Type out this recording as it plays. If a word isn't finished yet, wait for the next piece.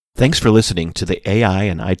Thanks for listening to the AI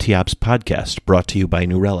and ITOps podcast brought to you by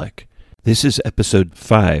New Relic. This is episode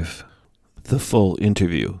 5, the full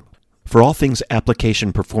interview. For all things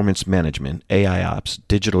application performance management, AIOps,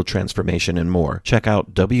 digital transformation, and more, check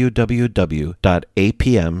out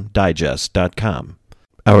www.apmdigest.com.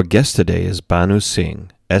 Our guest today is Bhanu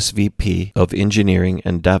Singh, SVP of Engineering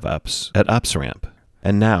and DevOps at Opsramp.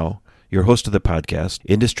 And now, your host of the podcast,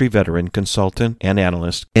 industry veteran, consultant, and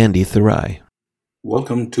analyst, Andy Thurai.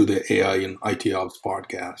 Welcome to the AI and ITOps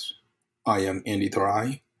podcast. I am Andy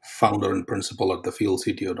Thurai, founder and principal at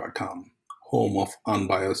thefieldcto.com, home of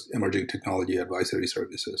unbiased emerging technology advisory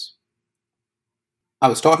services. I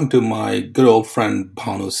was talking to my good old friend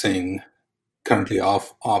Bhanu Singh, currently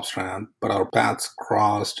off Opsramp, but our paths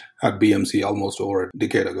crossed at BMC almost over a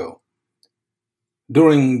decade ago.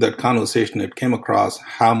 During that conversation, it came across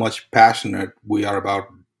how much passionate we are about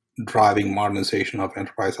driving modernization of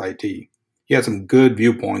enterprise IT. He had some good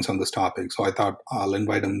viewpoints on this topic, so I thought I'll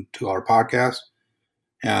invite him to our podcast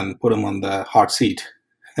and put him on the hot seat.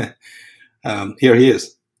 Here he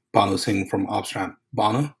is, Bhanu Singh from Opsramp.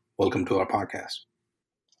 Bhanu, welcome to our podcast.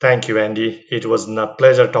 Thank you, Andy. It was a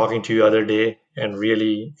pleasure talking to you the other day and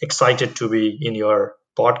really excited to be in your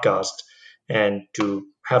podcast and to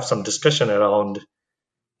have some discussion around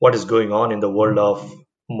what is going on in the world of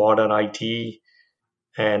modern IT,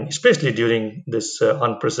 and especially during this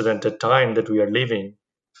unprecedented time that we are living,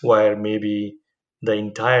 where maybe the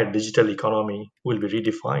entire digital economy will be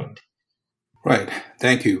redefined. Right.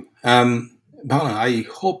 Thank you. Bhanu, I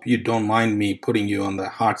hope you don't mind me putting you on the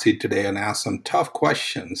hot seat today and ask some tough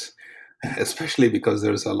questions, especially because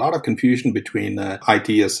there's a lot of confusion between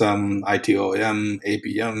ITSM, ITOM,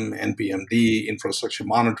 APM, NPMD, infrastructure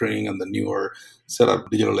monitoring, and the newer set of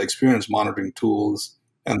digital experience monitoring tools,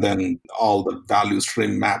 and then all the value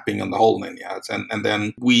stream mapping and the whole nine yards. And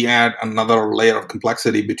then we add another layer of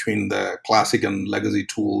complexity between the classic and legacy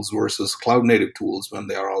tools versus cloud native tools when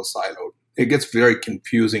they are all siloed. It gets very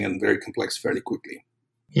confusing and very complex fairly quickly.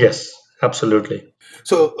 Yes, absolutely.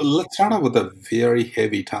 So let's start off with a very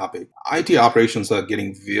heavy topic. IT operations are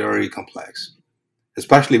getting very complex,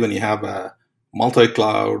 especially when you have a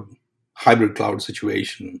multi-cloud, hybrid cloud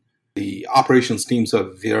situation. The operations teams are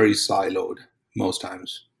very siloed most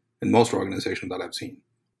times in most organizations that I've seen.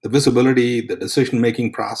 The visibility, the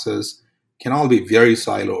decision-making process can all be very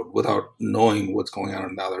siloed without knowing what's going on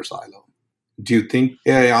in the other silo. Do you think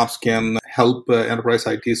AIOps can help enterprise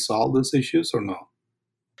IT solve these issues or no?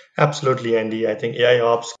 Absolutely, Andy. I think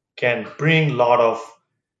AIOps can bring a lot of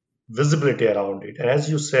visibility around it. And as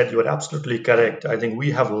you said, you are absolutely correct. I think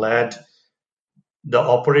we have led the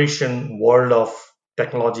operation world of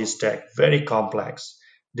technology stack, very complex.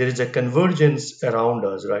 There is a convergence around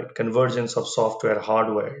us, right? Convergence of software,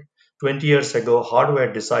 hardware. 20 years ago,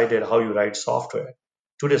 hardware decided how you write software.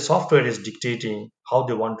 Today, software is dictating how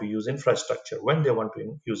they want to use infrastructure, when they want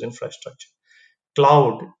to use infrastructure.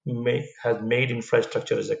 Cloud has made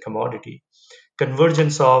infrastructure as a commodity.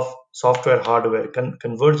 Convergence of software, hardware,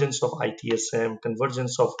 convergence of ITSM,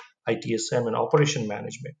 convergence of ITSM and operation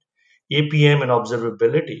management, APM and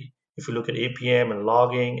observability. If you look at APM and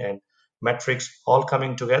logging and metrics all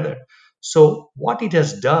coming together. So what it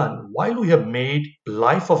has done, while we have made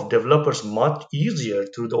life of developers much easier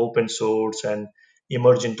through the open source and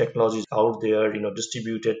emerging technologies out there,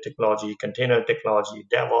 distributed technology, container technology,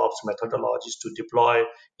 DevOps methodologies to deploy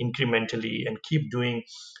incrementally and keep doing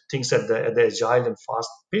things at the agile and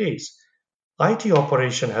fast pace, IT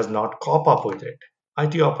operation has not caught up with it.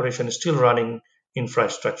 IT operation is still running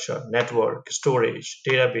infrastructure, network, storage,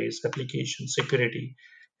 database, application, security,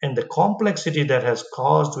 and the complexity that has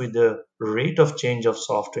caused with the rate of change of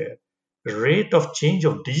software, rate of change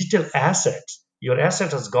of digital assets. Your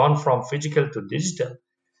asset has gone from physical to digital,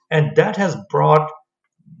 and that has brought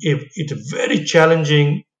it a very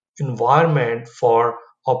challenging environment for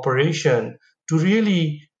operation to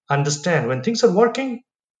really understand when things are working,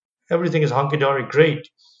 everything is hunky-dory, great.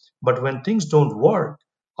 But when things don't work,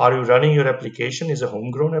 are you running your application as a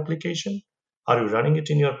homegrown application? Are you running it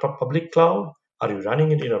in your public cloud? Are you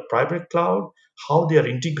running it in a private cloud? How they are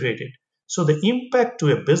integrated. So the impact to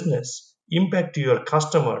a business, impact to your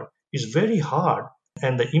customer is very hard.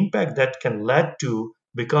 And the impact that can lead to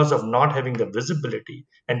because of not having the visibility.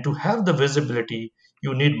 And to have the visibility,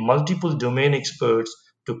 you need multiple domain experts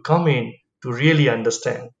to come in to really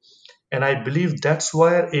understand. And I believe that's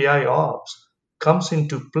where AIOps comes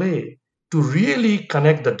into play to really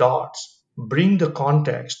connect the dots, bring the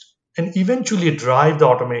context, and eventually drive the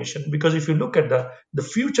automation. Because if you look at the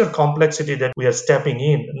future complexity that we are stepping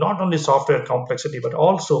in, not only software complexity, but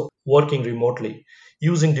also working remotely,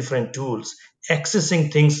 using different tools, accessing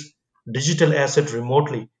things, digital asset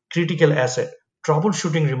remotely, critical asset,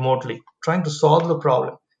 troubleshooting remotely, trying to solve the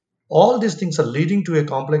problem. All these things are leading to a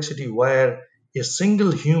complexity where a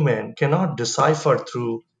single human cannot decipher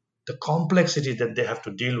through the complexity that they have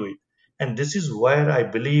to deal with. And this is where I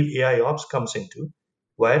believe AI ops comes into,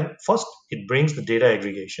 where first it brings the data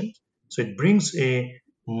aggregation. So it brings a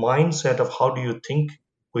mindset of how do you think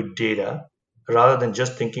with data rather than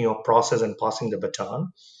just thinking of process and passing the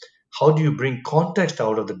baton. How do you bring context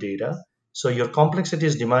out of the data? So your complexity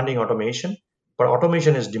is demanding automation, but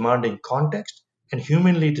automation is demanding context, and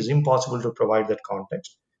humanly it is impossible to provide that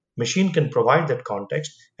context. Machine can provide that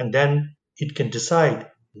context, and then it can decide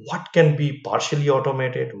what can be partially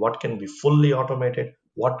automated, what can be fully automated,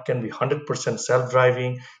 what can be 100%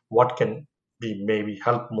 self-driving, what can be maybe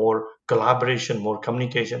help more collaboration, more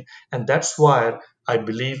communication. And that's why I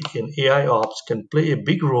believe in AI ops can play a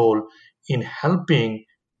big role in helping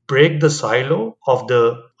break the silo of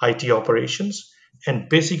the IT operations and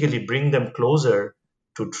basically bring them closer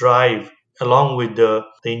to drive along with the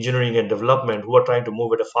engineering and development who are trying to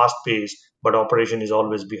move at a fast pace, but operation is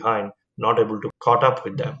always behind, not able to caught up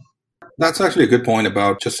with them. That's actually a good point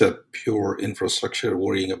about just a pure infrastructure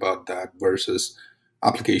worrying about that versus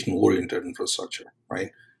application oriented infrastructure,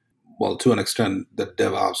 right? Well, to an extent, the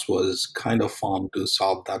DevOps was kind of formed to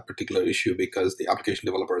solve that particular issue because the application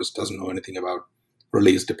developers doesn't know anything about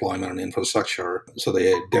release deployment and infrastructure. So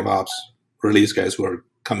the DevOps release guys who are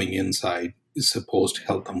coming inside is supposed to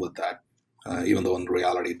help them with that, even though in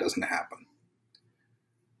reality it doesn't happen.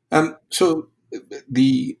 So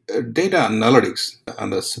the data analytics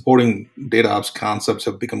and the supporting data ops concepts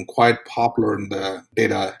have become quite popular in the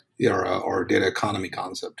data era or data economy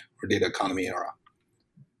concept or data economy era.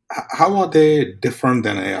 How are they different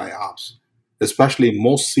than AI ops? Especially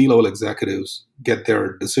most C-level executives get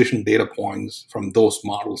their decision data points from those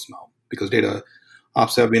models now because data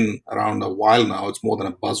ops have been around a while now. It's more than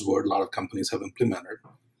a buzzword. A lot of companies have implemented,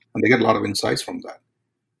 and they get a lot of insights from that.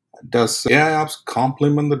 Does AIOps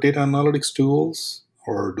complement the data analytics tools,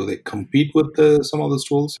 or do they compete with some of those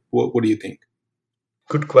tools? What do you think?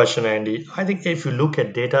 Good question, Andy. I think if you look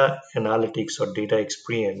at data analytics or data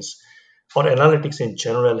experience, or analytics in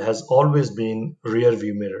general, has always been rear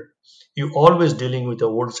view mirror. You're always dealing with a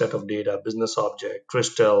old set of data, business object,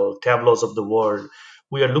 crystal, tableaus of the world.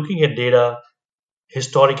 We are looking at data,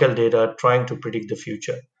 historical data, trying to predict the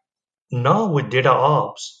future. Now with data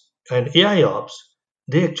ops and AI ops,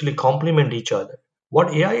 they actually complement each other.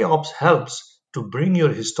 What AI ops helps to bring your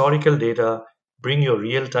historical data, bring your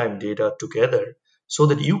real-time data together so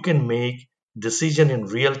that you can make decision in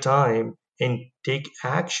real time and take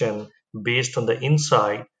action based on the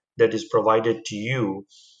insight that is provided to you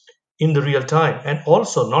in the real time, and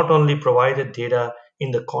also not only provided data in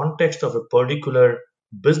the context of a particular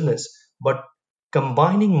business but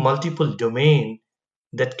combining multiple domain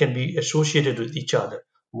that can be associated with each other.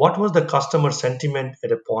 What was the customer sentiment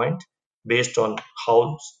at a point based on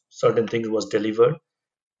how certain things was delivered?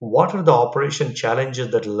 What are the operation challenges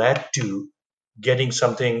that led to getting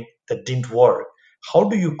something that didn't work? How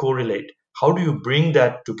do you correlate? How do you bring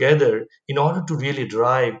that together in order to really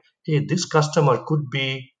drive, hey, this customer could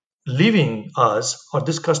be leaving us or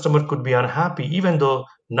this customer could be unhappy, even though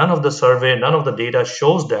none of the survey, none of the data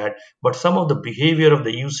shows that, but some of the behavior of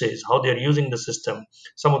the usage, how they're using the system,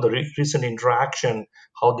 some of the recent interaction,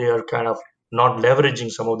 how they are kind of not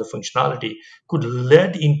leveraging some of the functionality could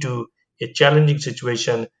lead into a challenging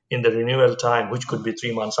situation in the renewal time, which could be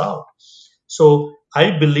 3 months out. So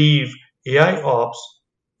I believe AI ops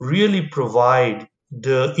really provide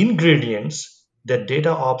the ingredients that data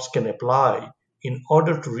ops can apply in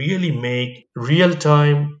order to really make real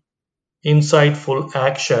time, insightful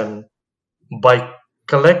action by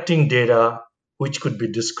collecting data which could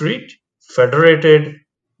be discrete, federated,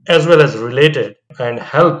 as well as related, and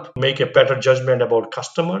help make a better judgment about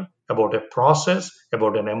customer, about a process,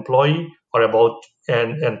 about an employee, or about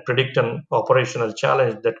and predict an operational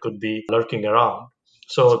challenge that could be lurking around.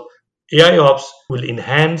 So AI ops will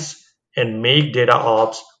enhance and make data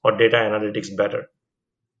ops or data analytics better.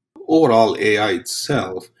 Overall, AI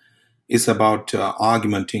itself is about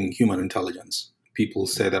augmenting human intelligence. People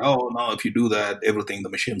say that, oh, no, if you do that, everything, the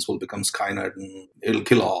machines will become Skynet and it'll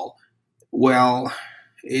kill all. Well,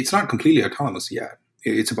 it's not completely autonomous yet.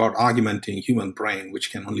 It's about augmenting human brain,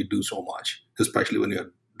 which can only do so much, especially when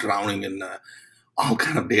you're drowning in all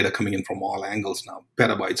kind of data coming in from all angles now,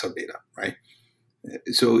 petabytes of data, right?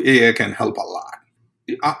 So AI can help a lot.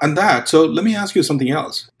 And that, so let me ask you something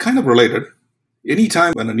else, kind of related.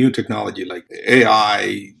 Anytime when a new technology like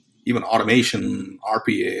AI, even automation,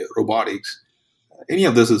 RPA, robotics, any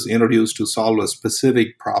of this is introduced to solve a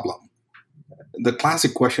specific problem, the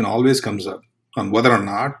classic question always comes up. on whether or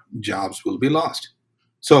not jobs will be lost.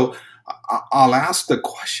 So I'll ask the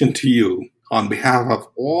question to you on behalf of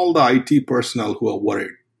all the IT personnel who are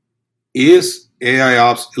worried. Is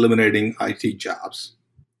AIOps eliminating IT jobs?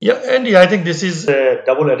 Yeah, Andy, I think this is a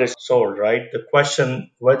double-edged sword, right? The question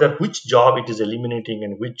whether which job it is eliminating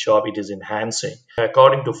and which job it is enhancing.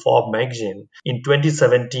 According to Forbes magazine, in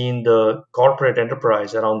 2017, the corporate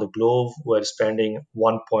enterprise around the globe were spending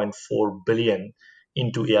 1.4 billion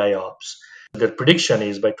into AI ops. Their prediction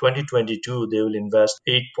is by 2022 they will invest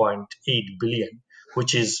 8.8 billion,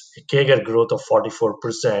 which is a CAGR growth of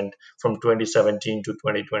 44% from 2017 to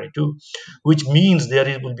 2022, which means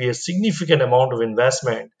will be a significant amount of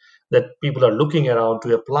investment that people are looking around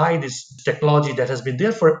to apply this technology that has been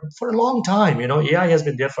there for a long time. AI has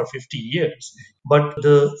been there for 50 years, but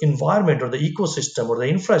the environment or the ecosystem or the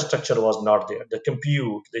infrastructure was not there. The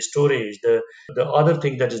compute, the storage, the other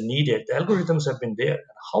thing that is needed, the algorithms have been there.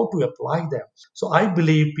 How to apply them? So I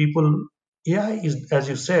believe AI is, as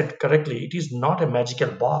you said correctly, it is not a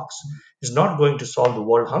magical box. It's not going to solve the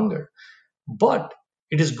world hunger, but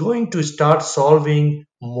it is going to start solving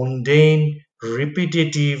mundane,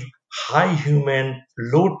 repetitive, high human,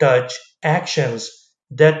 low touch actions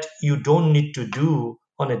that you don't need to do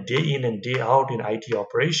on a day in and day out in IT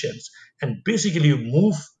operations. And basically, you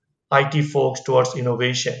move IT folks towards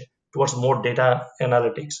innovation, towards more data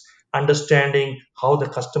analytics, understanding how the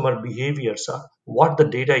customer behaviors are, what the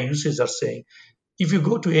data uses are saying. If you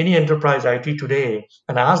go to any enterprise IT today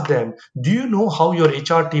and ask them, do you know how your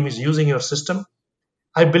HR team is using your system?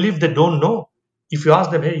 I believe they don't know. If you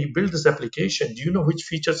ask them, hey, you built this application, do you know which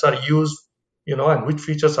features are used, and which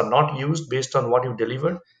features are not used based on what you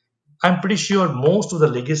delivered? I'm pretty sure most of the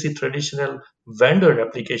legacy traditional vendor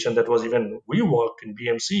application that was even we worked in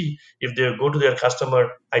BMC, if they go to their customer,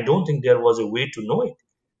 I don't think there was a way to know it.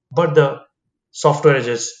 But the software as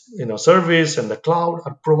a service and the cloud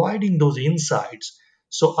are providing those insights.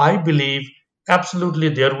 So I believe absolutely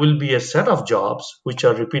there will be a set of jobs which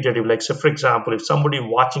are repetitive. Like, say for example, if somebody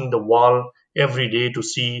watching the wall every day to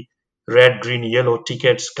see red, green, yellow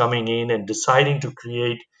tickets coming in and deciding to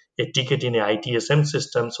create a ticket in a ITSM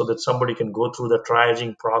system so that somebody can go through the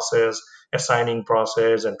triaging process, assigning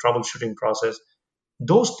process, and troubleshooting process,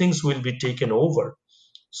 those things will be taken over.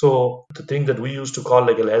 So the thing that we used to call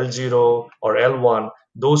like a L0 or L1,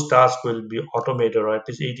 those tasks will be automated, or at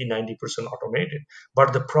least 80-90% automated.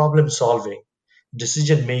 But the problem solving,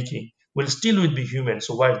 decision making will be human.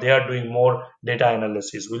 So while they are doing more data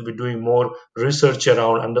analysis, we'll be doing more research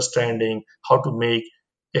around understanding how to make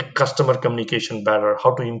a customer communication better,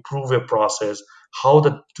 how to improve a process,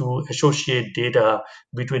 to associate data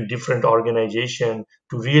between different organizations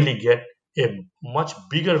to really get a much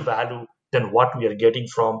bigger value than what we are getting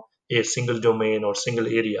from a single domain or single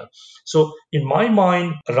area. So in my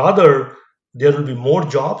mind, rather there will be more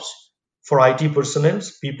jobs for IT personnel,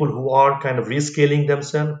 people who are kind of rescaling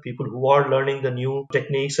themselves, people who are learning the new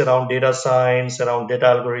techniques around data science, around data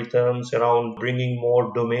algorithms, around bringing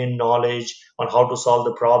more domain knowledge on how to solve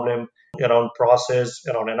the problem, around process,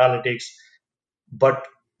 around analytics. But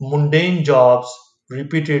mundane jobs,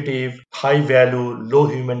 repetitive, high value, low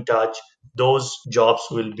human touch, those jobs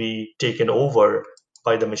will be taken over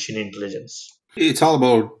by the machine intelligence. It's all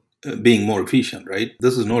about being more efficient, right?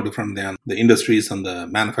 This is no different than the industries and the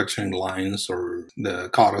manufacturing lines or the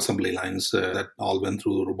car assembly lines that all went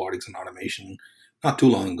through robotics and automation not too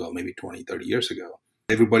long ago, maybe 20, 30 years ago.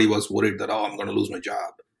 Everybody was worried that, oh, I'm going to lose my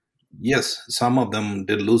job. Yes, some of them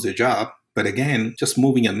did lose their job, but again, just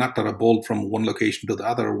moving a nut or a bolt from one location to the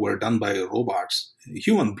other were done by robots.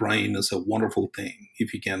 Human brain is a wonderful thing.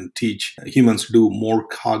 If you can teach humans to do more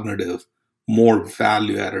cognitive, more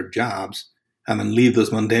value-added jobs, and then leave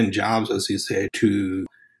those mundane jobs, as you say, to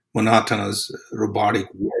monotonous robotic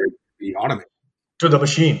work to be automated. To the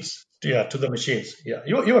machines. Yeah, to the machines. Yeah,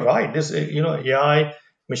 you're right. This, AI,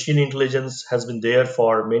 machine intelligence has been there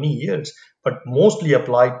for many years, but mostly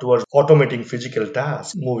applied towards automating physical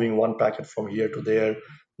tasks, moving one packet from here to there,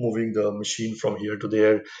 moving the machine from here to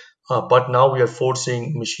there. But now we are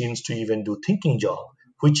forcing machines to even do thinking job,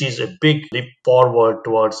 which is a big leap forward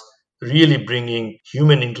towards really bringing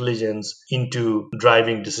human intelligence into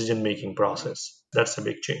driving decision making process. That's a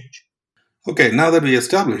big change. Okay, now that we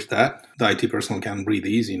established that, the IT personnel can breathe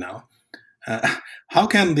easy now. How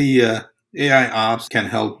can the AI ops can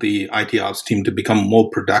help the IT ops team to become more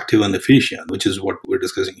productive and efficient, which is what we're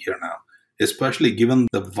discussing here now, especially given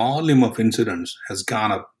the volume of incidents has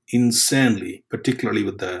gone up insanely, particularly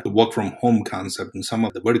with the work from home concept in some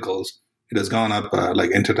of the verticals. It has gone up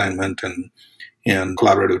like entertainment and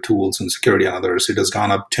collaborative tools and security and others. It has gone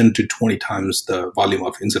up 10 to 20 times the volume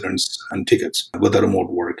of incidents and tickets with the remote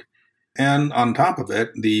work. And on top of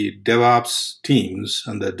it, the DevOps teams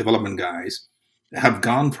and the development guys have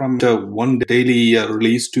gone from one daily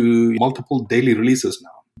release to multiple daily releases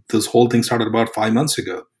now. This whole thing started about 5 months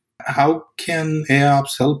ago. How can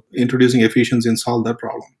AIOps help introducing efficiency and solve that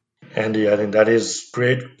problem? Andy, I think that is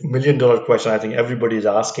great $1 million question. I think everybody is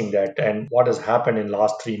asking that. And what has happened in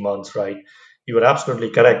last 3 months, right? You are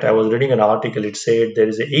absolutely correct. I was reading an article. It said there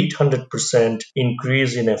is a 800%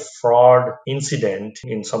 increase in a fraud incident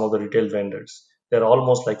in some of the retail vendors. There are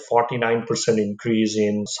almost like 49% increase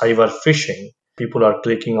in cyber phishing. People are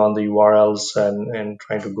clicking on the URLs and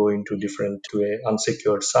trying to go into different to a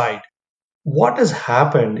unsecured site. What has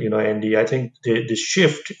happened, Andy, I think the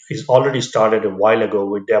shift is already started a while ago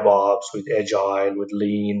with DevOps, with Agile, with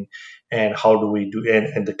Lean, and how do we do,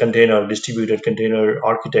 and the container, distributed container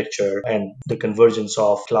architecture, and the convergence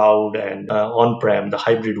of cloud and on-prem, the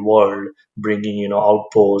hybrid world, bringing,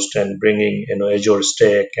 Outpost and bringing, Azure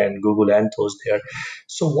Stack and Google Anthos there.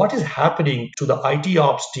 So what is happening to the IT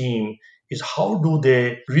ops team is how do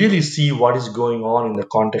they really see what is going on in the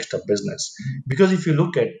context of business? Because if you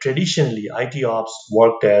look at traditionally, IT ops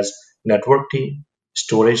worked as network team,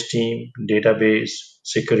 storage team, database,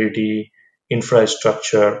 security,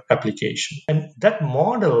 infrastructure, application. And that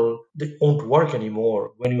model they won't work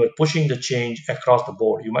anymore when you are pushing the change across the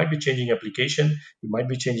board. You might be changing application, you might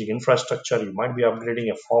be changing infrastructure, you might be upgrading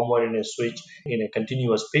a firmware in a switch in a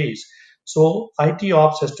continuous pace. So IT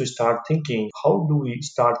ops has to start thinking, how do we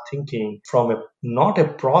start thinking from a not a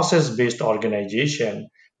process based organization,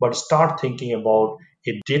 but start thinking about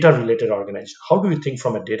a data related organization. How do we think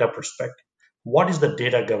from a data perspective? What is the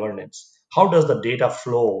data governance? How does the data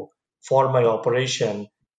flow for my operation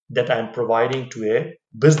that I'm providing to a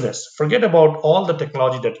business? Forget about all the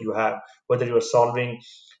technology that you have, whether you are solving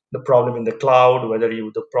the problem in the cloud, whether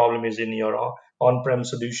the problem is in your on-prem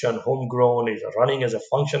solution, homegrown, is running as a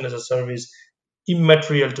function as a service,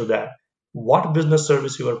 immaterial to that. What business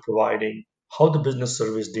service you are providing, how the business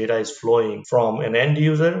service data is flowing from an end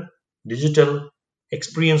user, digital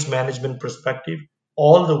experience management perspective,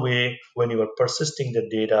 all the way when you are persisting the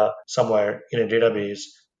data somewhere in a database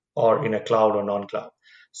or in a cloud or non-cloud.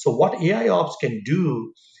 So what AI ops can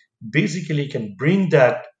do basically can bring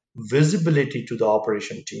that visibility to the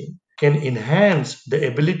operation team, can enhance the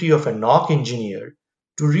ability of a NOC engineer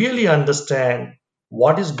to really understand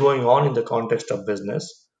what is going on in the context of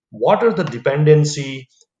business, what are the dependency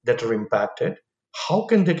that are impacted, how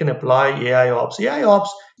can they can apply AI ops. AI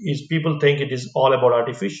ops is people think it is all about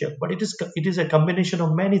artificial, but it is a combination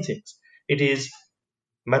of many things. It is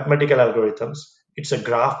mathematical algorithms, it's a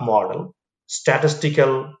graph model,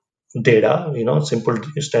 statistical data, simple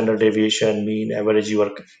standard deviation, mean, average you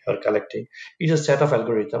are collecting. It's a set of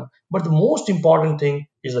algorithm. But the most important thing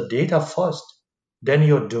is the data first, then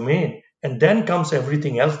your domain, and then comes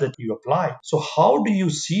everything else that you apply. So how do you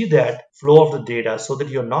see that flow of the data so that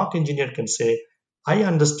your NOC engineer can say, I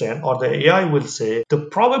understand, or the AI will say, the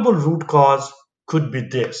probable root cause could be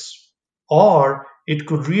this, or it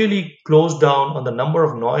could really close down on the number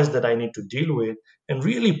of noise that I need to deal with and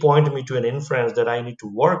really point me to an inference that I need to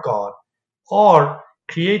work on, or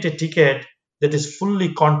create a ticket that is fully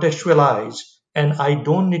contextualized and I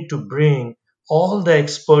don't need to bring all the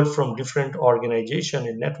experts from different organization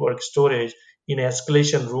in network storage in an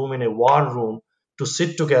escalation room, in a war room, to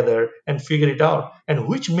sit together and figure it out, and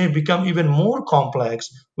which may become even more complex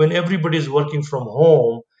when everybody is working from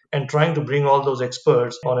home and trying to bring all those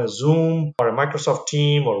experts on a Zoom or a Microsoft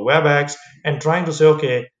Team or WebEx and trying to say,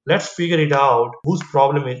 okay, let's figure it out whose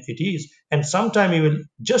problem it is. And sometime you will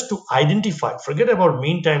just to identify, forget about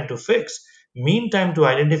mean time to fix. Mean time to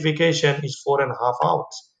identification is 4.5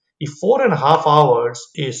 hours. If 4.5 hours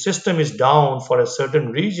a system is down for a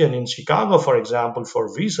certain region in Chicago, for example,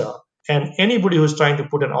 for Visa, and anybody who's trying to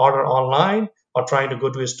put an order online or trying to go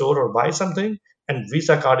to a store or buy something and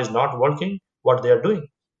Visa card is not working, what they are doing?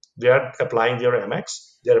 They are applying their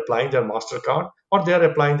Amex, they are applying their MasterCard, or they are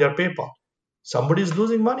applying their PayPal. Somebody is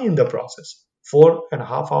losing money in the process.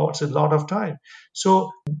 4.5 hours is a lot of time.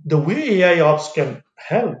 So the way AI ops can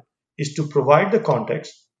help is to provide the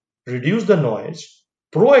context, reduce the noise,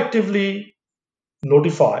 proactively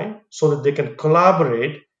notify so that they can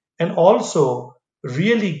collaborate and also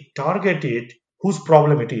really target it whose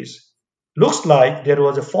problem it is. Looks like there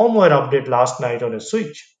was a firmware update last night on a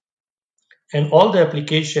switch and all the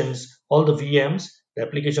applications, all the VMs, the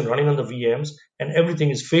application running on the VMs, and everything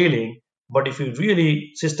is failing. But if you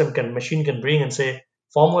really machine can bring and say,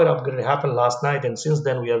 firmware upgrade happened last night, and since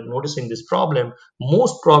then we are noticing this problem.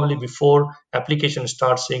 Most probably before application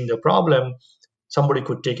starts seeing the problem, somebody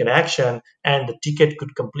could take an action, and the ticket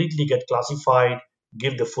could completely get classified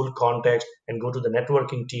give the full context, and go to the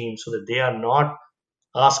networking team so that they are not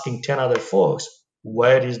asking 10 other folks,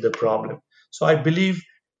 where is the problem? So I believe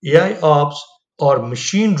AI ops or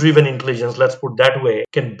machine driven intelligence, let's put that way,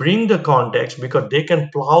 can bring the context because they can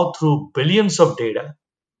plow through billions of data.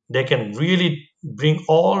 They can really bring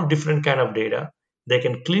all different kind of data. They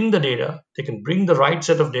can clean the data. They can bring the right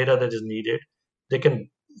set of data that is needed. They can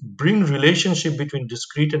bring relationship between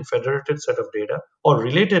discrete and federated set of data or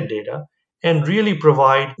related data and really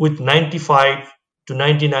provide with 95 to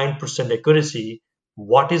 99% accuracy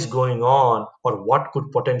what is going on or what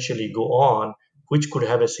could potentially go on, which could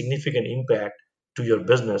have a significant impact to your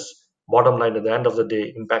business, bottom line at the end of the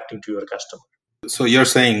day, impacting to your customer. So you're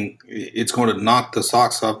saying it's going to knock the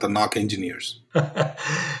socks off the knock engineers.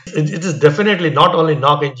 It is definitely not only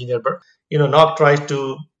knock engineer, but knock tries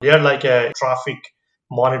to, they are like a traffic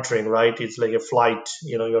monitoring, right? It's like a flight,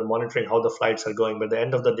 you're monitoring how the flights are going, but at the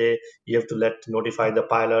end of the day you have to notify the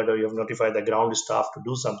pilot or you have to notify the ground staff to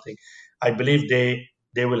do something. I believe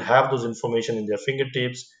they will have those information in their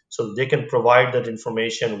fingertips so they can provide that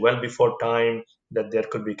information well before time, that there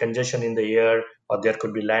could be congestion in the air or there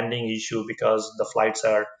could be landing issue because the flights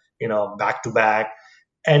are back to back,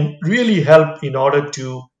 and really help in order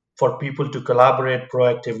to for people to collaborate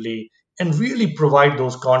proactively and really provide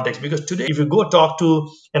those contexts. Because today if you go talk to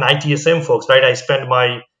an ITSM folks, right, I spent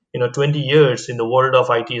my 20 years in the world of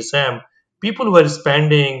ITSM. People were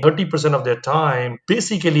spending 30% of their time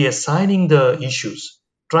basically assigning the issues,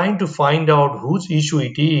 trying to find out whose issue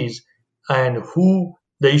it is and who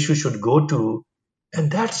the issue should go to,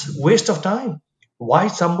 and that's waste of time. Why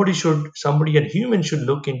somebody and human should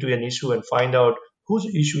look into an issue and find out whose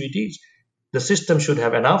issue it is. The system should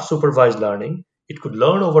have enough supervised learning. It could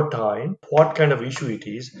learn over time what kind of issue it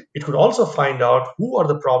is. It could also find out who are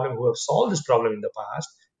the problem who have solved this problem in the past,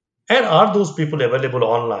 and are those people available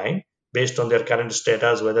online based on their current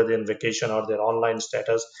status, whether they're in vacation or their online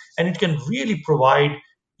status. And it can really provide,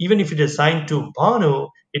 even if it is assigned to Bhanu,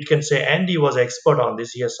 it can say Andy was expert on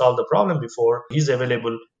this, he has solved the problem before, he's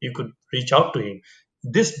available, you could reach out to him.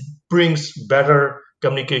 This brings better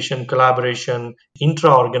communication, collaboration,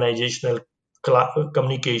 intra-organizational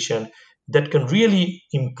communication that can really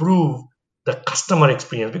improve the customer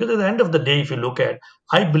experience. Because at the end of the day, if you look at,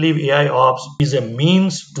 I believe AI ops is a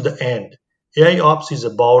means to the end. AI ops is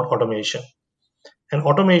about automation, and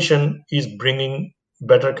automation is bringing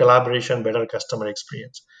better collaboration, better customer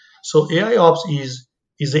experience. So AI ops is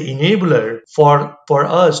an enabler for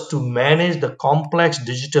us to manage the complex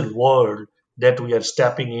digital world that we are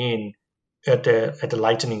stepping in at a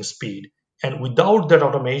lightning speed. And without that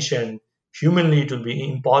automation, humanly it will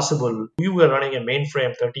be impossible. We were running a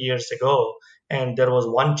mainframe 30 years ago, and there was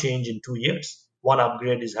one change in 2 years. One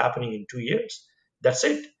upgrade is happening in 2 years. That's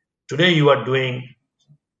it. Today you are doing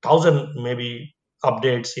 1,000 maybe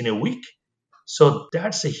updates in a week. So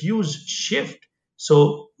that's a huge shift.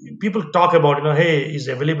 So people talk about, hey, is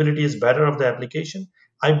availability is better of the application?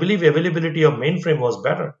 I believe availability of mainframe was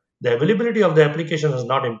better. The availability of the application has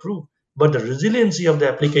not improved, but the resiliency of the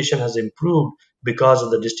application has improved because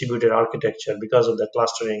of the distributed architecture, because of the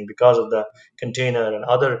clustering, because of the container and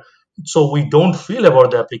other. So we don't feel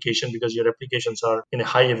about the application because your applications are in a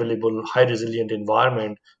high available, high resilient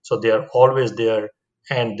environment. So they are always there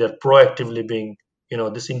and they're proactively being,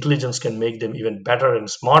 this intelligence can make them even better and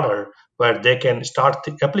smarter, where they can start,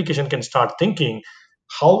 the application can start thinking,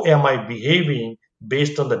 how am I behaving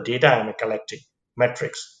based on the data I'm collecting,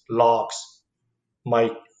 metrics, logs,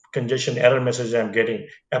 my congestion error message I'm getting.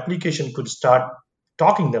 Application could start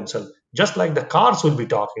talking themselves, just like the cars will be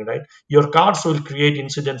talking, right? Your cars will create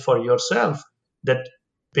incident for yourself, that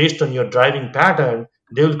based on your driving pattern,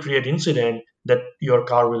 they will create incident that your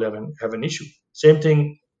car will have an issue. Same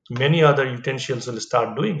thing, many other utensils will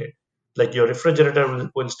start doing it. Like your refrigerator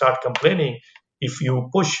will start complaining, if you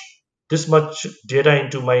push this much data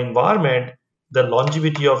into my environment, the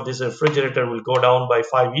longevity of this refrigerator will go down by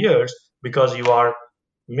 5 years because you are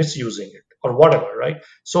misusing it or whatever, right?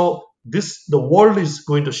 So the world is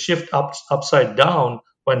going to shift upside down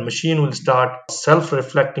when machine will start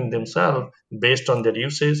self-reflecting themselves based on their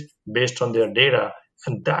usage, based on their data.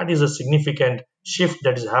 And that is a significant shift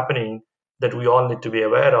that is happening that we all need to be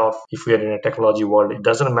aware of if we are in a technology world. It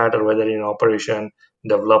doesn't matter whether in operation,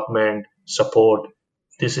 development, support.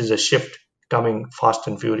 This is a shift coming fast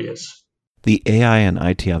and furious. The AI and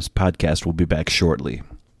ITOps podcast will be back shortly.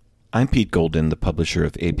 I'm Pete Golden, the publisher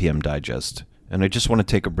of APM Digest, and I just want to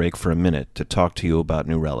take a break for a minute to talk to you about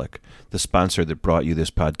New Relic, the sponsor that brought you this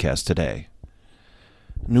podcast today.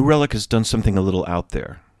 New Relic has done something a little out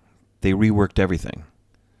there. They reworked everything.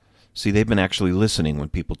 See, they've been actually listening when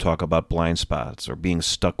people talk about blind spots or being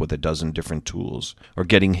stuck with a dozen different tools or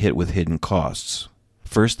getting hit with hidden costs.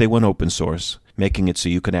 First, they went open source, making it so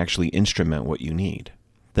you can actually instrument what you need.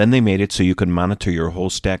 Then they made it so you can monitor your whole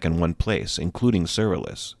stack in one place, including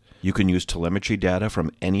serverless. You can use telemetry data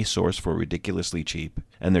from any source for ridiculously cheap,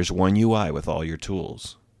 and there's one UI with all your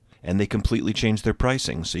tools. And they completely changed their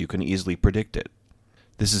pricing so you can easily predict it.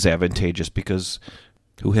 This is advantageous because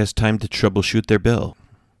who has time to troubleshoot their bill?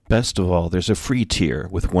 Best of all, there's a free tier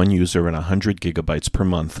with one user and 100 gigabytes per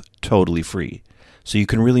month, totally free, so you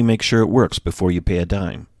can really make sure it works before you pay a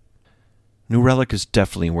dime. New Relic is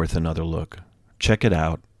definitely worth another look. Check it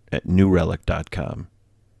out at newrelic.com.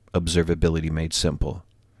 Observability made simple.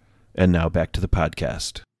 And now back to the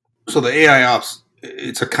podcast. So the AIOps,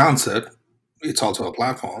 it's a concept. It's also a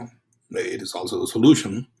platform. It is also a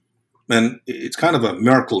solution. And it's kind of a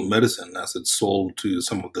miracle medicine as it's sold to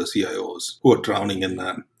some of the CIOs who are drowning in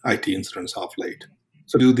IT incidents of late.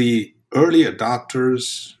 So do the early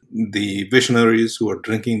adopters, the visionaries who are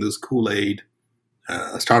drinking this Kool-Aid,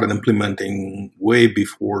 started implementing way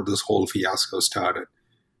before this whole fiasco started,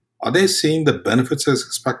 are they seeing the benefits as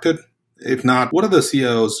expected? If not, what are the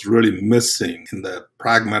CIOs really missing in the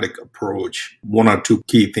pragmatic approach? One or two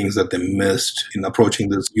key things that they missed in approaching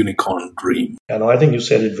this unicorn dream. And I think you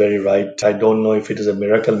said it very right. I don't know if it is a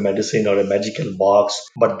miracle medicine or a magical box,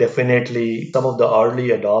 but definitely some of the early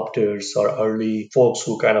adopters or early folks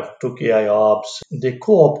who kind of took AIOps, they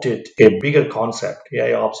co-opted a bigger concept.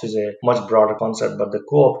 AIOps is a much broader concept, but they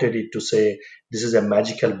co-opted it to say this is a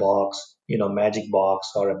magical box, magic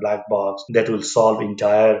box or a black box that will solve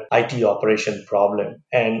entire IT operation problem.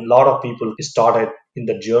 And a lot of people started in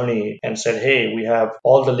the journey and said, hey, we have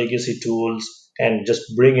all the legacy tools and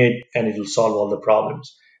just bring it and it will solve all the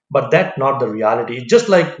problems. But that's not the reality. It's just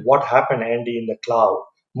like what happened, Andy, in the cloud.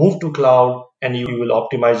 Move to cloud and you will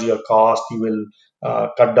optimize your cost. You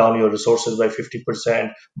will cut down your resources by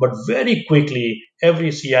 50%. But very quickly,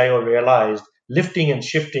 every CIO realized lifting and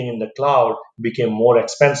shifting in the cloud became more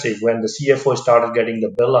expensive. When the CFO started getting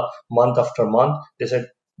the bill month after month, they said,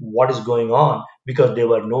 what is going on? Because there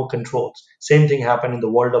were no controls. Same thing happened in the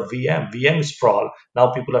world of VM sprawl.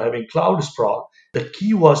 Now people are having cloud sprawl. The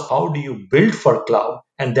key was how do you build for cloud?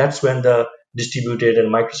 And that's when the distributed and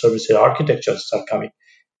microservices architectures are coming.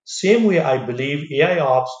 Same way, I believe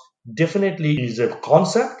AIOps definitely is a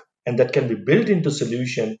concept and that can be built into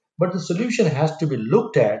solution, but the solution has to be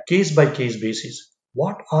looked at case by case basis.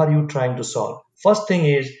 What are you trying to solve? First thing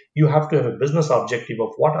is you have to have a business objective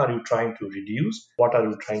of what are you trying to reduce, what are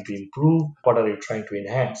you trying to improve, what are you trying to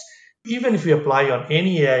enhance. Even if you apply on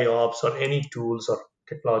any AIOps or any tools or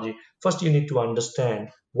technology, first you need to understand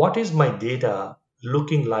what is my data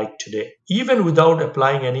looking like today. Even without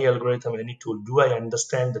applying any algorithm, any tool, do I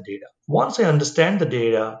understand the data? Once I understand the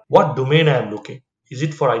data, what domain I am looking? Is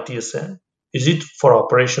it for ITSM? Is it for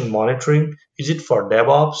operation monitoring? Is it for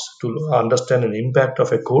DevOps to understand an impact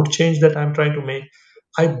of a code change that I'm trying to make?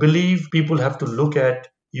 I believe people have to look at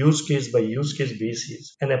use case by use case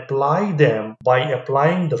basis and apply them by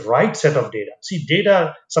applying the right set of data. See,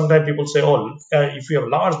 data, sometimes people say, if you have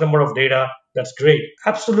large number of data, that's great.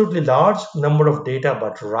 Absolutely large number of data,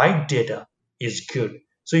 but right data is good.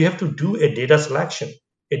 So you have to do a data selection,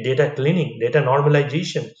 a data cleaning, data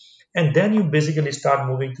normalization, and then you basically start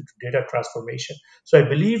moving to data transformation. So I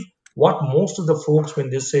believe what most of the folks, when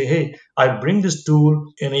they say, hey, I bring this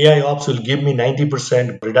tool and AI ops will give me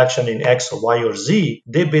 90% reduction in X or Y or Z,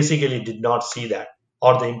 they basically did not see that.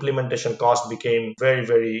 Or the implementation cost became very,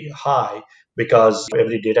 very high because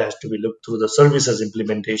every data has to be looked through the services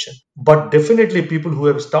implementation. But definitely people who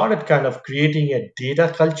have started kind of creating a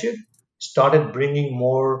data culture, started bringing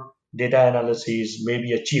more data analysis,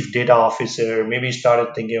 maybe a chief data officer, maybe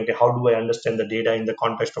started thinking, okay, how do I understand the data in the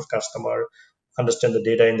context of customer, understand the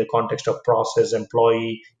data in the context of process,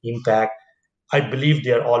 employee, impact. I believe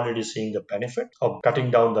they are already seeing the benefit of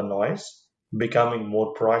cutting down the noise, becoming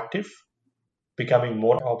more proactive, becoming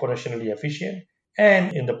more operationally efficient,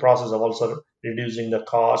 and in the process of also reducing the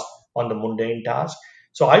cost on the mundane task.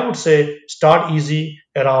 So I would say start easy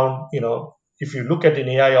around, if you look at in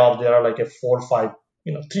AI ops, there are like a 4 or 5,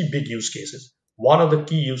 three big use cases. One of the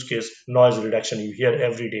key use case, noise reduction, you hear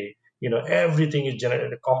every day. Everything is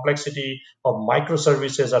generated. The complexity of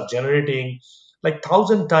microservices are generating like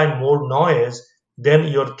 1,000 times more noise than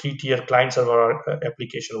your 3-tier client server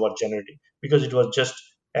application was generating because it was just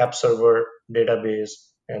app server, database,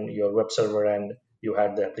 and your web server, and you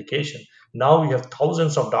had the application. Now we have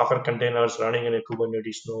thousands of Docker containers running in a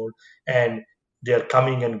Kubernetes node, and they are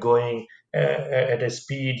coming and going at a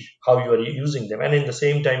speed how you are using them, and in the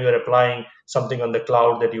same time you are applying something on the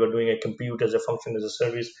cloud, that you are doing a compute as a function as a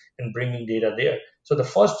service and bringing data there. So the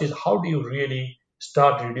first is, how do you really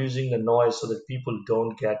start reducing the noise so that people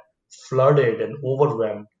don't get flooded and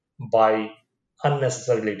overwhelmed by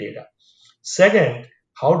unnecessarily data. Second,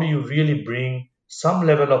 how do you really bring some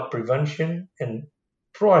level of prevention and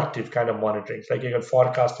proactive kind of monitoring? Like you can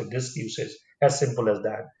forecast a disk usage, as simple as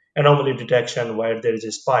that. Anomaly detection where there is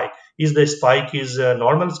a spike. Is the spike is a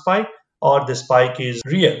normal spike or the spike is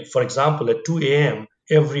real? For example, at 2 a.m.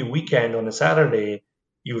 every weekend on a Saturday,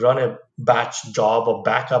 you run a batch job of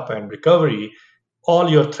backup and recovery. All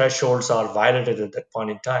your thresholds are violated at that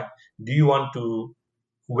point in time. Do you want to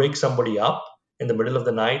wake somebody up in the middle of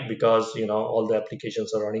the night because all the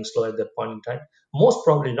applications are running slow at that point in time? Most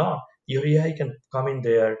probably not. Your AI can come in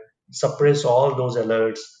there, suppress all those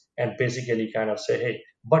alerts, and basically kind of say, hey,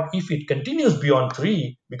 but if it continues beyond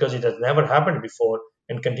 3 because it has never happened before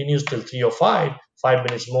and continues till 3 or 5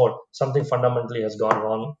 minutes more, something fundamentally has gone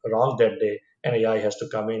wrong that day, and AI has to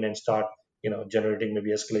come in and start generating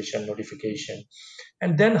maybe escalation notification.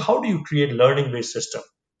 And then how do you create learning based system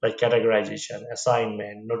like categorization,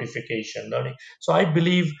 assignment, notification, learning? So I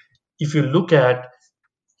believe if you look at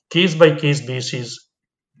case by case basis,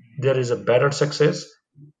 there is a better success.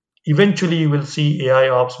 Eventually, you will see AI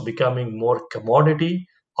ops becoming more commodity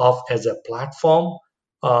of as a platform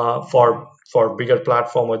for bigger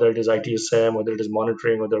platform, whether it is ITSM, whether it is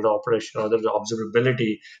monitoring, whether it is operation, whether it is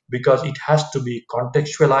observability, because it has to be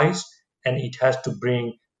contextualized and it has to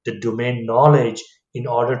bring the domain knowledge in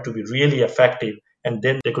order to be really effective. And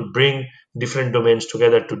then they could bring different domains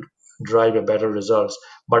together to drive a better results.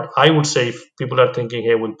 But I would say if people are thinking,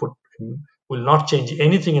 hey, we'll not change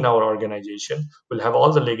anything in our organization. We'll have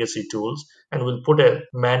all the legacy tools and we'll put a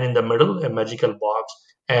man in the middle, a magical box,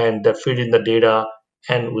 and that feed in the data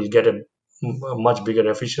and we'll get a much bigger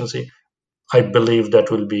efficiency. I believe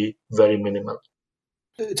that will be very minimal.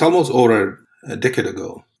 It's almost over a decade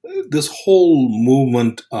ago. This whole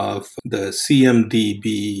movement of the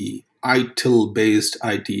CMDB, ITIL based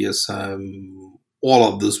ITSM,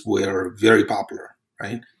 all of this were very popular,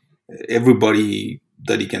 right? Everybody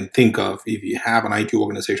that you can think of, if you have an IT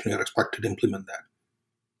organization, you're expected to implement that.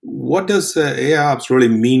 What does AIOps really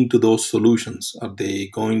mean to those solutions? Are they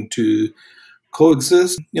going to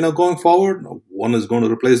coexist, going forward? One is going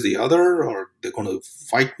to replace the other, or they're going to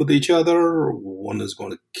fight with each other, or one is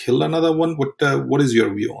going to kill another one? What is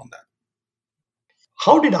your view on that?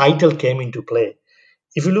 How did ITIL came into play?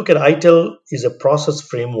 If you look at ITIL is a process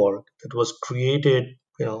framework that was created,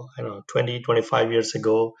 I don't know, 20, 25 years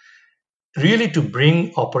ago, really to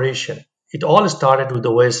bring operation. It all started with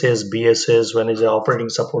the OSS, BSS, when it's an operating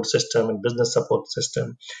support system and business support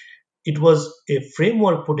system. It was a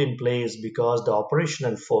framework put in place because the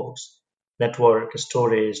operational folks, network,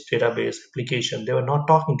 storage, database, application, they were not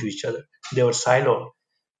talking to each other. They were siloed.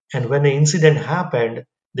 And when an incident happened,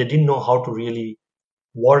 they didn't know how to really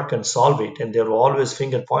work and solve it, and they were always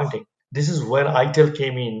finger pointing. This is where ITIL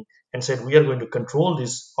came in and said, we are going to control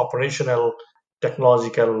these operational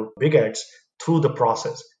technological bigots through the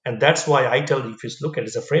process. And that's why ITIL, if you look at it,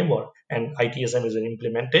 is a framework, and ITSM is an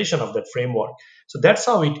implementation of that framework. So that's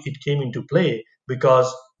how it came into play,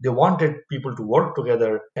 because they wanted people to work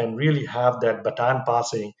together and really have that baton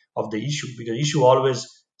passing of the issue, because issue always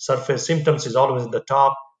surface symptoms is always at the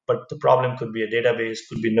top, but the problem could be a database,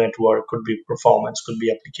 could be network, could be performance, could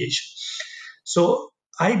be application. So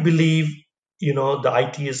I believe, the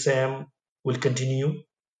ITSM will continue.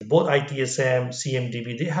 Both ITSM,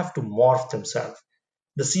 CMDB, they have to morph themselves.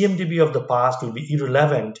 The CMDB of the past will be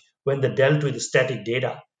irrelevant when they dealt with static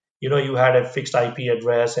data. You had a fixed IP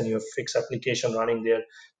address and you have fixed application running there.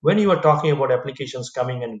 When you are talking about applications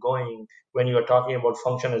coming and going, when you are talking about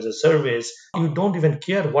function as a service, you don't even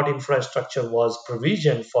care what infrastructure was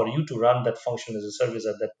provisioned for you to run that function as a service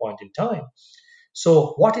at that point in time.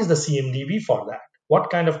 So what is the CMDB for that? What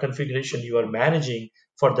kind of configuration you are managing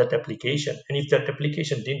for that application? And if that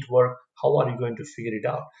application didn't work, how are you going to figure it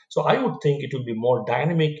out? So I would think it will be more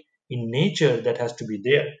dynamic in nature that has to be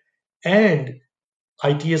there. And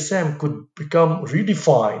ITSM could become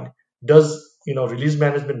redefined. Does release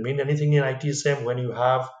management mean anything in ITSM when you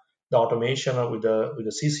have the automation or with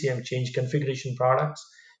the CCM change configuration products?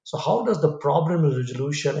 So how does the problem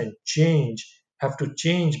resolution and change have to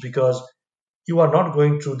change, because you are not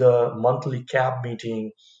going through the monthly CAB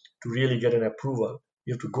meeting to really get an approval.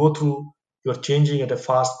 You have to go through, you're changing at a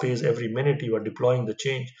fast pace every minute, you are deploying the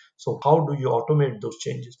change. So, how do you automate those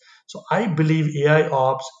changes? So, I believe AI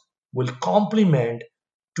ops will complement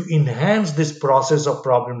to enhance this process of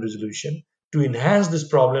problem resolution, to enhance this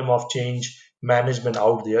problem of change management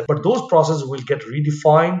out there. But those processes will get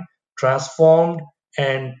redefined, transformed,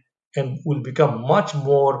 and will become much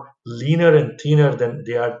more leaner and thinner than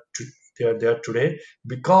they are there today,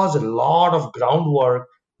 because a lot of groundwork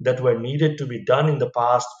that were needed to be done in the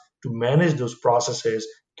past to manage those processes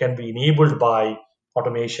can be enabled by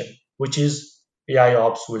automation, which is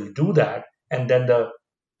AIOps will do that. And then the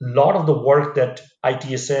lot of the work that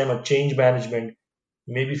ITSM and change management,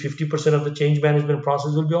 maybe 50% of the change management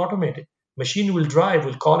process will be automated. Machine will drive,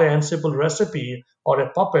 will call a Ansible recipe or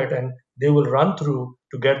a Puppet, and they will run through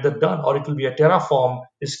to get that done. Or it will be a Terraform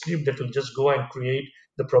script that will just go and create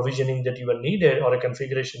the provisioning that you will needed, or a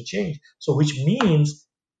configuration change. So which means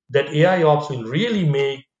that AI ops will really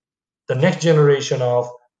make the next generation of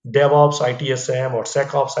DevOps ITSM or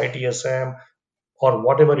SecOps ITSM or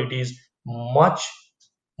whatever it is much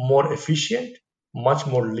more efficient, much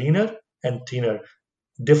more leaner and thinner.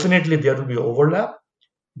 Definitely there will be overlap.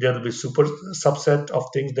 There will be super subset of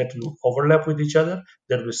things that will overlap with each other.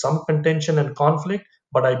 There will be some contention and conflict,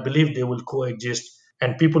 but I believe they will coexist,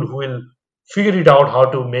 and people who will figure it out how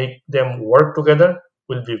to make them work together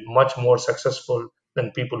will be much more successful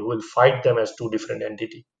than people who will fight them as two different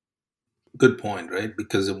entities. Good point, right?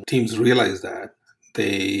 Because if teams realize that,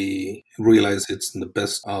 they realize it's in the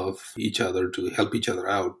best of each other to help each other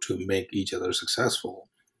out to make each other successful.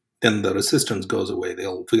 Then the resistance goes away.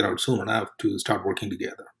 They'll figure out soon enough to start working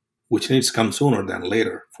together, which needs to come sooner than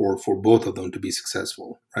later for both of them to be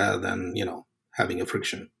successful rather than, having a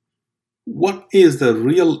friction. What is the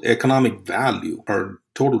real economic value or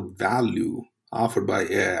total value offered by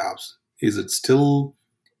AI apps? Is it still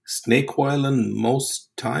snake oil in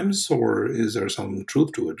most times, or is there some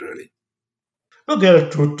truth to it really? No, there are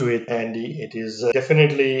truth to it, Andy. It is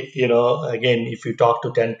definitely, again, if you talk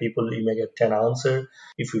to 10 people, you may get 10 answers.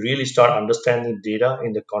 If you really start understanding data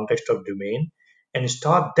in the context of domain, and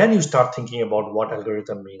then you start thinking about what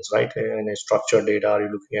algorithm means, right? In a structured data, are you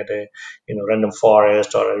looking at a, random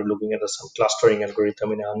forest, or are you looking at some clustering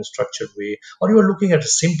algorithm in an unstructured way, or you are looking at a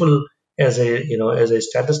simple as a, as a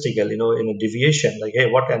statistical, in a deviation, like,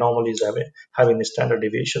 hey, what anomalies having a standard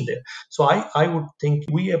deviation there. So I would think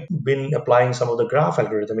we have been applying some of the graph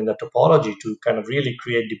algorithm in the topology to kind of really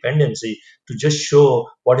create dependency, to just show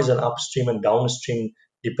what is an upstream and downstream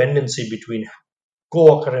dependency between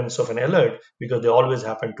co-occurrence of an alert, because they always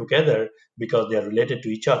happen together because they are related to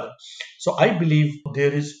each other. So I believe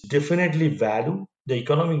there is definitely value. The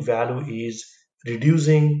economic value is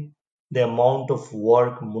reducing the amount of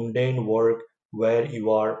work, mundane work, where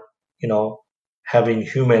you are, having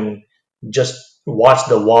human just watch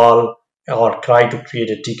the wall or try to create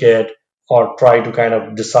a ticket or try to kind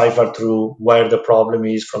of decipher through where the problem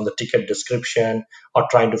is from the ticket description, or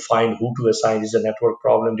trying to find who to assign. Is a network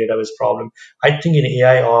problem, database problem? I think in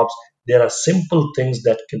AI ops, there are simple things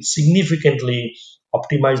that can significantly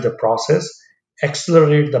optimize the process,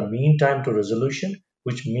 accelerate the mean time to resolution,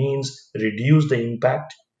 which means reduce the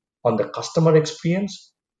impact on the customer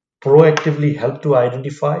experience, proactively help to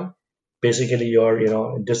identify basically your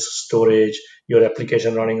disk storage, your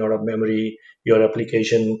application running out of memory, your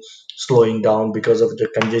application slowing down because of the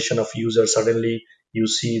congestion of users. Suddenly you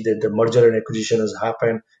see that the merger and acquisition has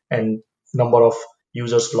happened, and number of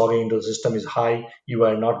users logging into the system is high, you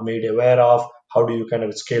are not made aware of. How do you kind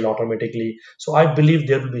of scale automatically? So I believe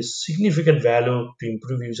there will be significant value to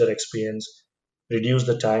improve user experience, reduce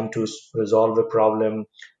the time to resolve a problem,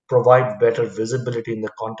 provide better visibility in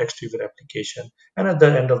the context of your application, and at the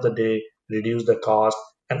end of the day, reduce the cost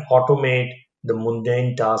and automate the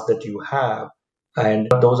mundane tasks that you have. And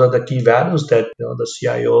those are the key values that the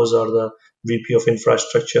CIOs or the VP of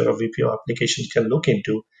infrastructure or VP of applications can look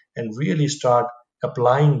into and really start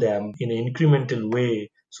applying them in an incremental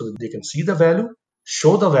way so that they can see the value,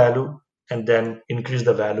 show the value, and then increase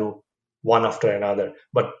the value one after another.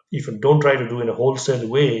 But if you don't try to do in a wholesale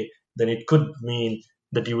way, then it could mean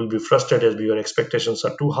that you will be frustrated because your expectations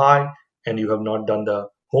are too high and you have not done the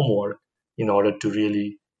homework in order to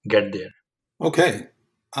really get there. Okay,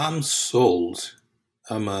 I'm sold.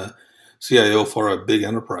 I'm a CIO for a big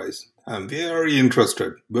enterprise. I'm very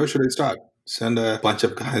interested. Where should I start? Send a bunch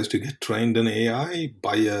of guys to get trained in AI,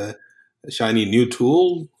 buy a shiny new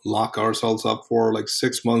tool, lock ourselves up for like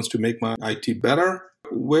 6 months to make my IT better?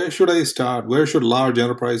 Where should I start? Where should large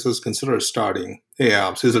enterprises consider starting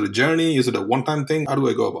AIOps? Is it a journey? Is it a one-time thing? How do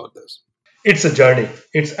I go about this? It's a journey.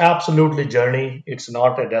 It's absolutely journey. It's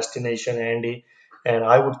not a destination, Andy. And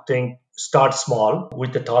I would think start small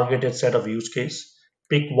with a targeted set of use case.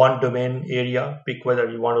 pick one domain area, pick whether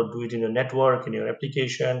you want to do it in your network, in your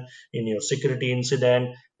application, in your security incident,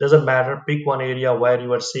 doesn't matter. Pick one area where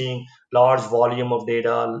you are seeing large volume of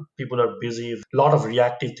data, people are busy, a lot of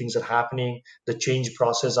reactive things are happening, the change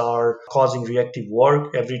process are causing reactive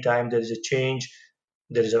work. Every time there is a change,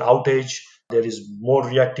 there is an outage, there is more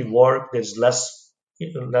reactive work, there is less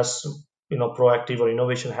proactive or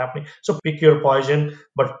innovation happening. So pick your poison,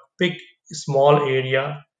 but pick a small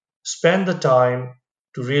area, spend the time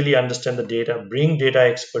to really understand the data, bring data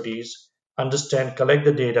expertise, understand, collect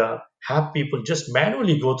the data, have people just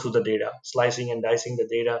manually go through the data, slicing and dicing the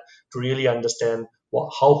data to really understand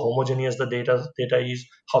how homogeneous the data is,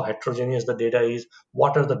 how heterogeneous the data is,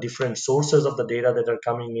 what are the different sources of the data that are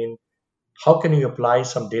coming in, how can you apply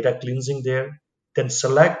some data cleansing there, then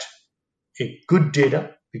select a good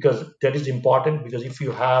data, because that is important, because if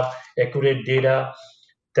you have accurate data,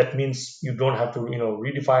 that means you don't have to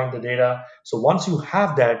redefine the data. So once you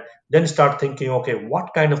have that, then start thinking, okay,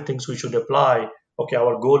 what kind of things we should apply. Okay,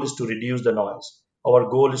 our goal is to reduce the noise, our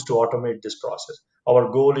goal is to automate this process, our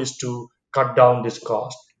goal is to cut down this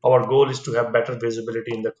cost, our goal is to have better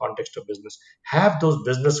visibility in the context of business. Have those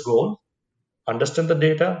business goals, understand the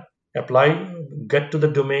data, apply, get to the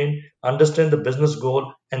domain, understand the business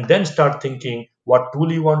goal, and then start thinking what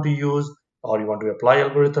tool you want to use, or you want to apply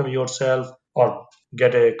algorithm yourself, or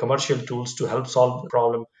get a commercial tools to help solve the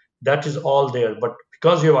problem. That is all there. But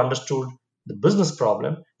because you have understood the business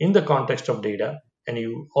problem in the context of data, and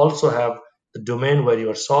you also have the domain where you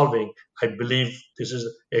are solving, I believe this is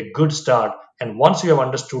a good start. And once you have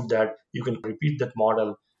understood that, you can repeat that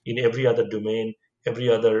model in every other domain, every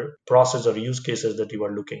other process or use cases that you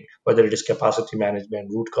are looking, whether it is capacity management,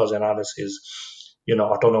 root cause analysis,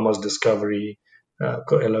 autonomous discovery,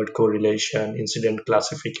 alert correlation, incident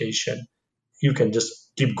classification. You can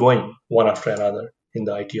just keep going one after another in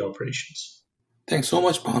the IT operations. Thanks so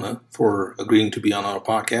much, Bhanu, for agreeing to be on our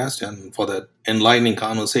podcast and for that enlightening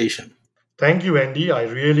conversation. Thank you, Andy. I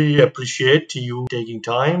really appreciate you taking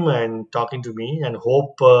time and talking to me, and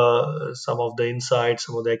hope some of the insights,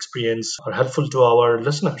 some of the experience are helpful to our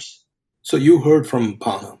listeners. So you heard from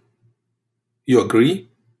Bhanu. You agree,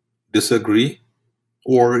 disagree,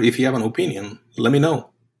 or if you have an opinion, let me know.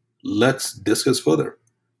 Let's discuss further.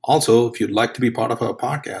 Also, if you'd like to be part of our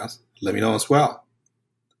podcast, let me know as well.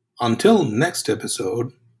 Until next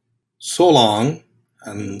episode, so long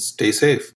and stay safe.